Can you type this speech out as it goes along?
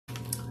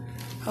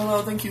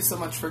Hello, thank you so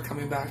much for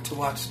coming back to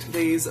watch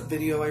today's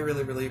video. I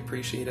really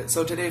appreciate it.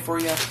 So today for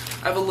you, I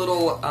have a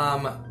little,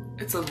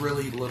 it's a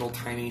really little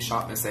tiny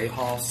Shop Miss A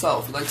haul. So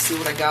if you'd like to see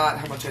what I got,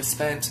 how much I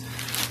spent,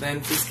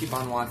 then please keep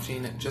on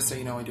watching. Just so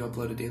you know, I do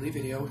upload a daily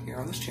video here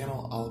on this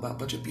channel all about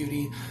budget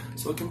beauty.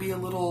 So it can be a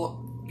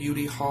little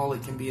beauty haul,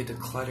 it can be a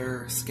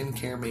declutter,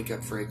 skincare,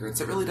 makeup,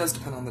 fragrance. It really does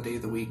depend on the day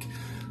of the week.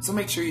 So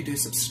make sure you do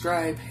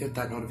subscribe, hit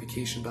that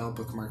notification bell,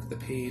 bookmark the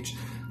page.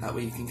 That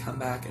way you can come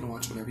back and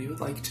watch whenever you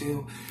would like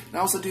to. And I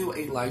also do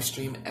a live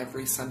stream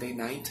every Sunday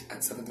night at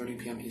 7:30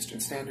 p.m. Eastern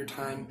Standard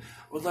Time.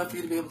 I would love for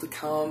you to be able to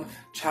come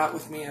chat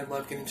with me. I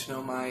love getting to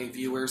know my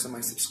viewers and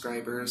my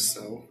subscribers.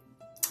 So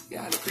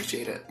yeah, I'd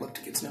appreciate it. Love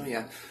to get to know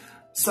you.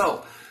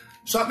 So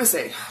Shop Miss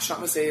A.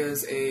 Shop Miss A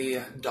is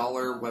a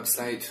dollar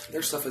website.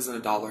 Their stuff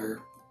isn't $1.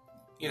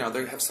 You know,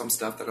 they have some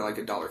stuff that are like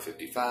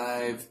 $1.55,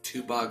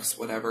 $2,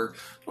 whatever.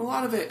 But a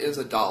lot of it is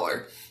 $1.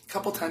 A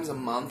couple times a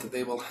month,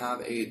 they will have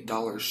a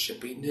 $1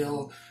 shipping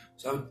deal.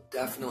 So I would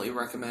definitely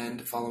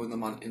recommend following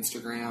them on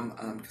Instagram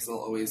because they'll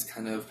always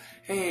kind of,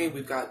 hey,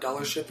 we've got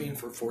 $1 shipping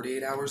for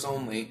 48 hours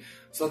only.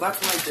 So that's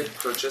when I did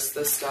purchase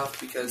this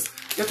stuff because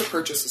you have to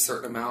purchase a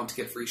certain amount to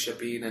get free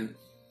shipping and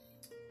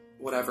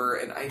whatever.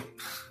 And I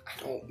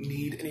don't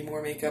need any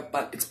more makeup,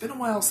 but it's been a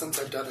while since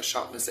I've done a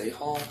Shop Miss A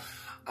haul.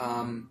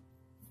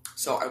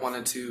 So I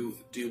wanted to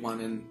do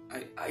one, and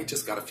I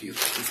just got a few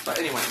things. But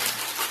anyway,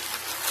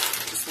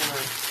 just want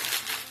to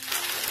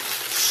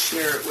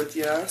share it with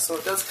you. So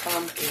it does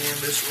come in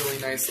this really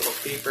nice little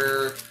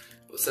paper.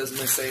 It says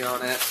Miss A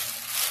on it.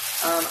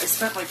 I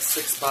spent like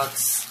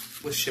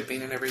 $6 with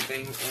shipping and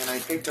everything, and I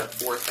picked up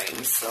 4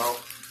 things. So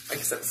like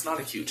I said, it's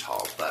not a huge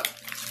haul, but...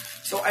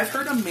 So I've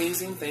heard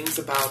amazing things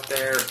about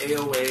their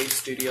AOA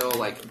Studio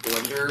like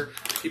blender.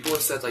 People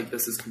have said like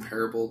this is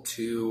comparable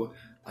to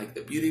like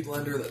the Beauty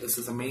Blender, that this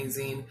is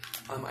amazing.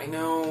 I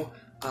know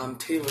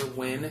Taylor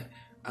Wynn,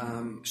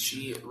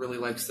 she really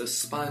likes this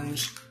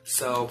sponge,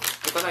 so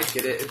I thought I'd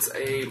get it. It's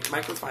a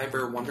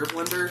microfiber Wonder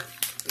Blender,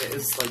 and it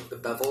is like the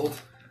beveled.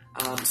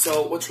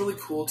 So what's really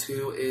cool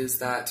too is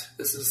that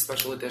this is a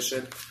special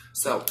edition,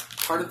 so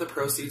part of the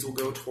proceeds will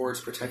go towards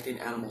protecting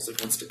animals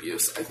against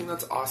abuse. I think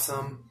that's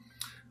awesome.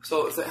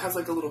 So if it has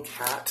like a little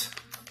cat,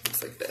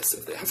 it's like this.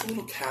 If it has a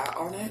little cat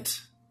on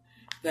it,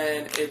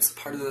 then it's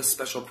part of the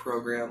special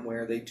program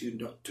where they do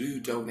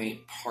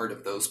donate part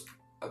of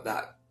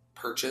that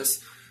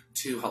purchase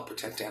to help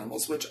protect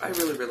animals, which I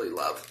really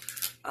love.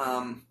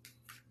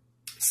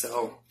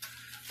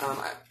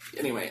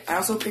 Anyway, I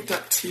also picked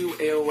up 2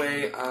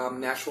 AOA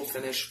Natural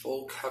Finish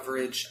Full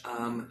Coverage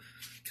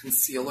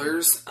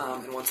concealers,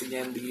 and once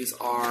again, these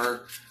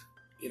are,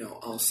 you know,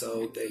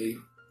 also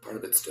part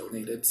of it's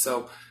donated.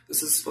 So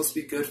this is supposed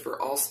to be good for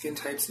all skin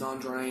types,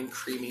 non-drying,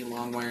 creamy,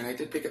 long wear. And I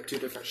did pick up 2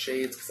 different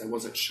shades because I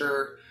wasn't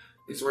sure.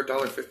 These were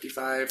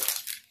 $1.55.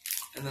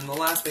 And then the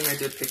last thing I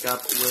did pick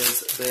up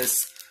was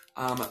this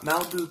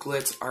Malibu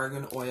Glitz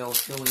Argan Oil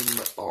Healing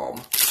Lip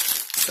Balm.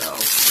 So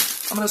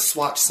I'm going to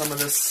swatch some of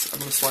this. I'm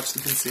going to swatch the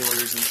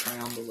concealers and try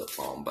on the lip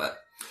balm. But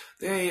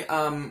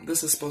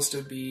this is supposed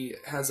to be,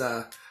 has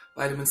a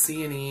vitamin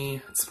C and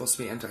E. It's supposed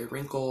to be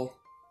anti-wrinkle.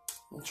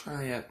 We'll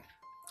try it.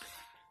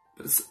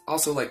 But it's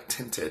also like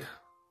tinted,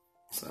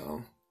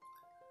 so,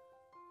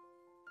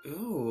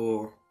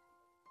 ooh,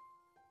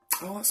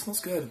 oh, that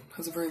smells good. It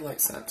has a very light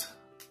scent.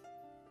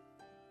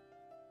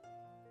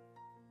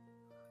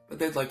 But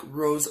they had like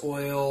rose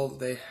oil,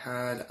 they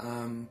had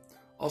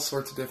all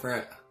sorts of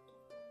different,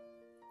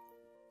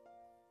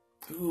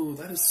 ooh,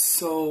 that is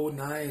so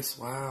nice,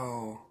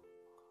 wow.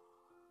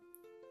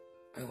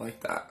 I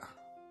like that.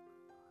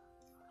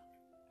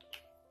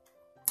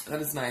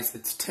 That is nice.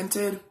 It's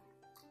tinted.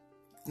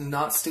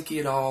 Not sticky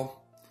at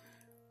all,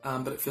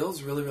 but it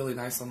feels really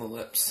nice on the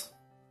lips.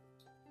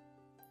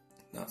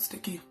 Not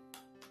sticky.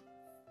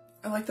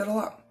 I like that a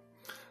lot.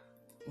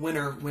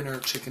 Winner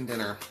chicken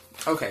dinner.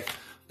 Okay,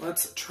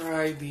 let's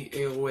try the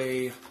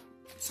AOA.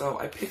 So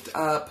I picked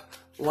up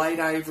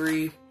Light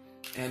Ivory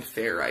and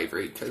Fair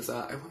Ivory because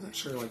I wasn't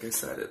sure, like I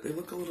said, they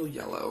look a little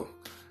yellow.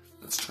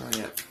 Let's try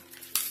it.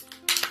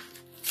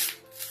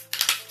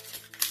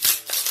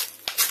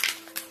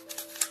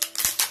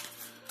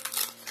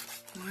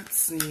 Let's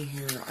see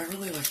here. I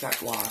really like that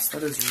gloss.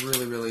 That is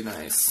really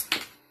nice.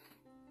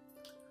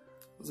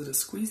 Was it a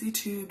squeezy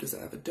tube? Does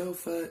it have a doe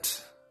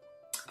foot?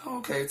 Oh,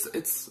 okay.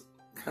 It's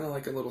kind of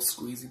like a little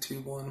squeezy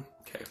tube one.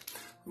 Okay.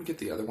 Let me get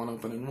the other one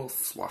open and we'll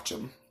swatch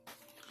them.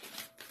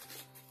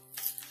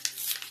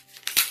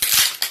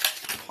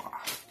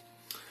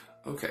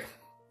 Okay.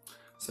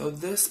 So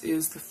this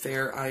is the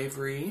Fair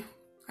Ivory.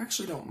 I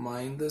actually don't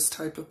mind this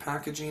type of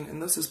packaging, and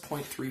this is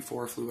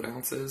 0.34 fluid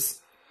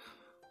ounces.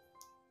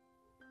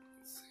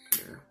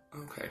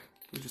 Okay,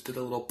 we just did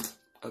a little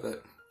of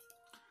it.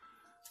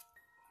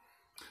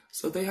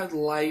 So they had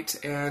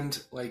light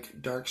and like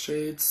dark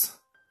shades.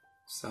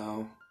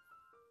 So,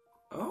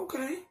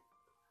 okay,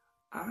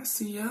 I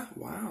see ya.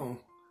 Wow.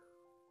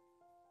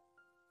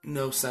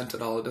 No scent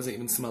at all. It doesn't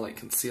even smell like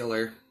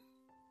concealer.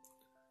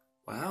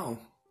 Wow,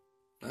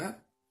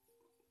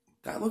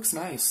 that looks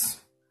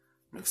nice.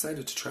 I'm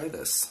excited to try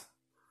this.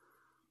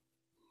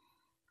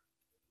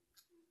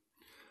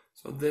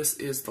 So this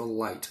is the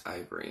light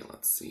ivory.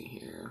 Let's see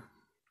here.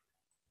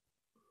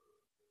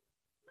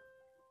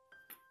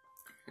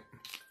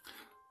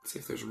 Let's see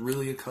if there's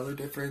really a color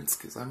difference,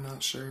 because I'm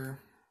not sure.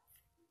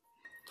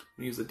 I'm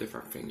gonna use a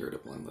different finger to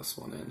blend this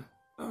one in.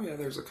 Oh yeah,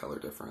 there's a color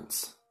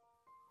difference.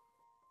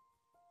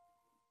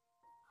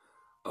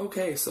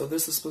 Okay, so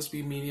this is supposed to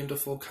be medium to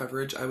full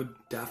coverage. I would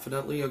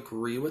definitely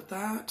agree with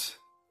that.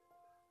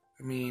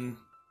 I mean,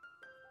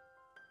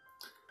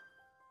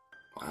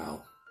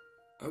 wow.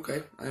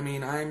 Okay, I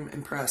mean, I'm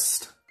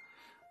impressed.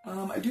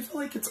 I do feel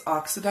like it's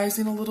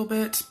oxidizing a little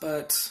bit,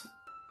 but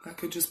that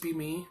could just be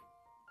me.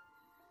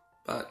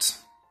 But,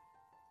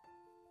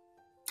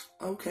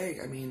 okay,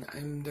 I mean,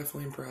 I'm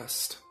definitely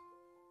impressed.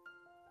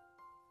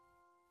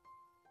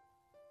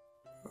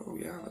 Oh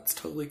yeah, that's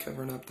totally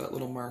covering up that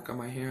little mark on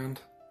my hand.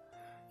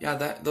 Yeah,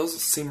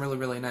 those seem really,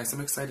 really nice. I'm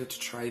excited to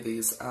try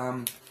these.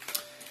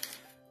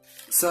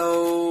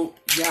 So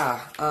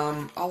yeah,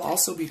 I'll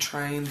also be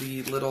trying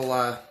the little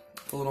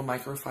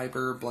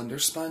microfiber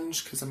blender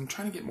sponge, because I'm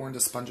trying to get more into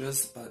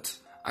sponges, but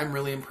I'm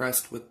really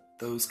impressed with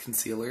those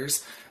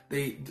concealers.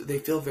 They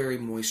feel very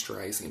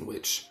moisturizing,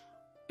 which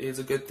is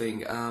a good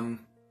thing.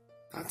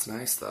 That's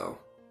nice though.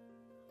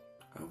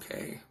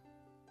 Okay.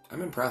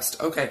 I'm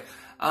impressed. Okay.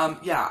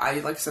 Yeah,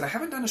 like I said, I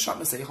haven't done a Shop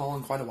Miss A haul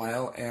in quite a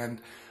while,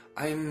 and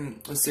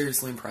I'm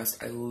seriously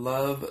impressed. I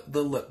love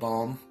the lip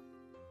balm.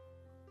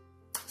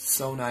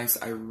 So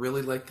nice. I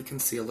really like the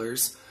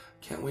concealers.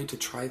 Can't wait to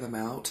try them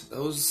out.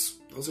 Those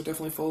are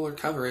definitely fuller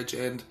coverage,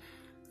 and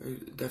they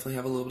definitely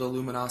have a little bit of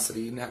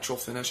luminosity. Natural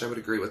finish, I would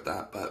agree with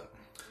that, but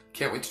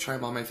can't wait to try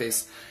them on my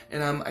face.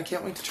 And I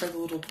can't wait to try the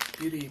little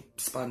beauty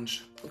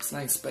sponge. Looks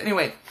nice. But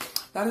anyway,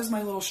 that is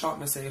my little Shop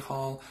Miss A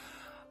haul.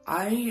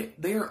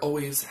 They are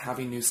always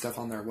having new stuff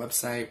on their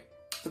website.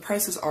 The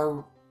prices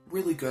are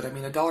really good. I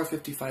mean,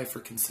 $1.55 for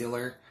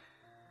concealer.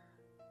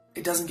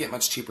 It doesn't get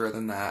much cheaper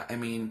than that. I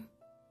mean,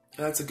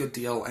 that's a good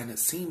deal, and it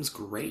seems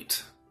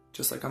great.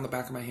 Just like on the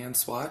back of my hand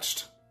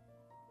swatched.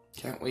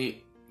 Can't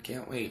wait.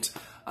 Can't wait.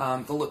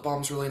 The lip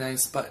balm's really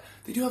nice, but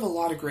they do have a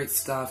lot of great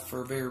stuff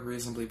for very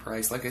reasonably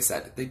priced. Like I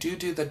said, they do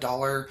the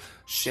 $1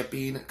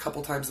 shipping a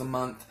couple times a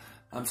month,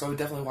 so I would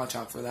definitely watch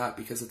out for that,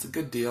 because it's a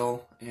good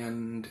deal,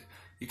 and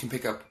you can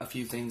pick up a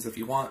few things if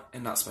you want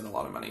and not spend a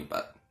lot of money,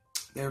 but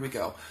there we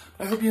go.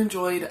 I hope you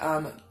enjoyed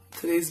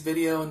today's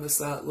video and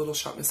this little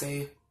Shop Miss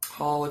A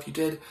haul. If you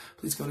did,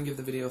 please go and give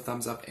the video a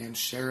thumbs up and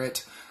share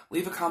it.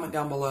 Leave a comment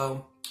down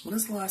below. When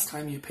is the last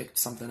time you picked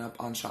something up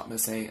on Shop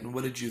Miss A, and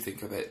what did you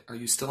think of it? Are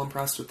you still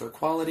impressed with their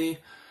quality?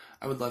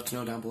 I would love to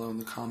know down below in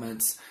the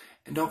comments.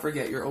 And don't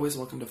forget, you're always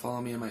welcome to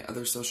follow me on my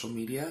other social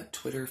media,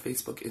 Twitter,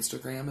 Facebook,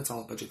 Instagram. It's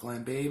all at Budget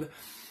Glam Babe.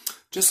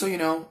 Just so you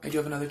know, I do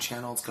have another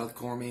channel. It's called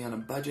Gourmet on a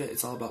Budget.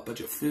 It's all about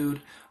budget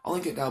food. I'll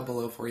link it down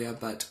below for you,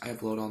 but I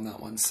upload on that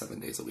one 7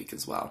 days a week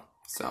as well.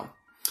 So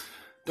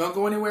don't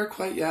go anywhere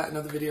quite yet.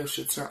 Another video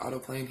should start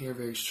autoplaying here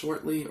very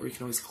shortly, or you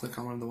can always click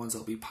on one of the ones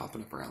that'll be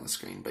popping up around the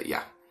screen. But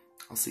yeah,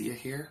 I'll see you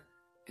here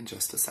in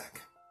just a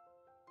sec.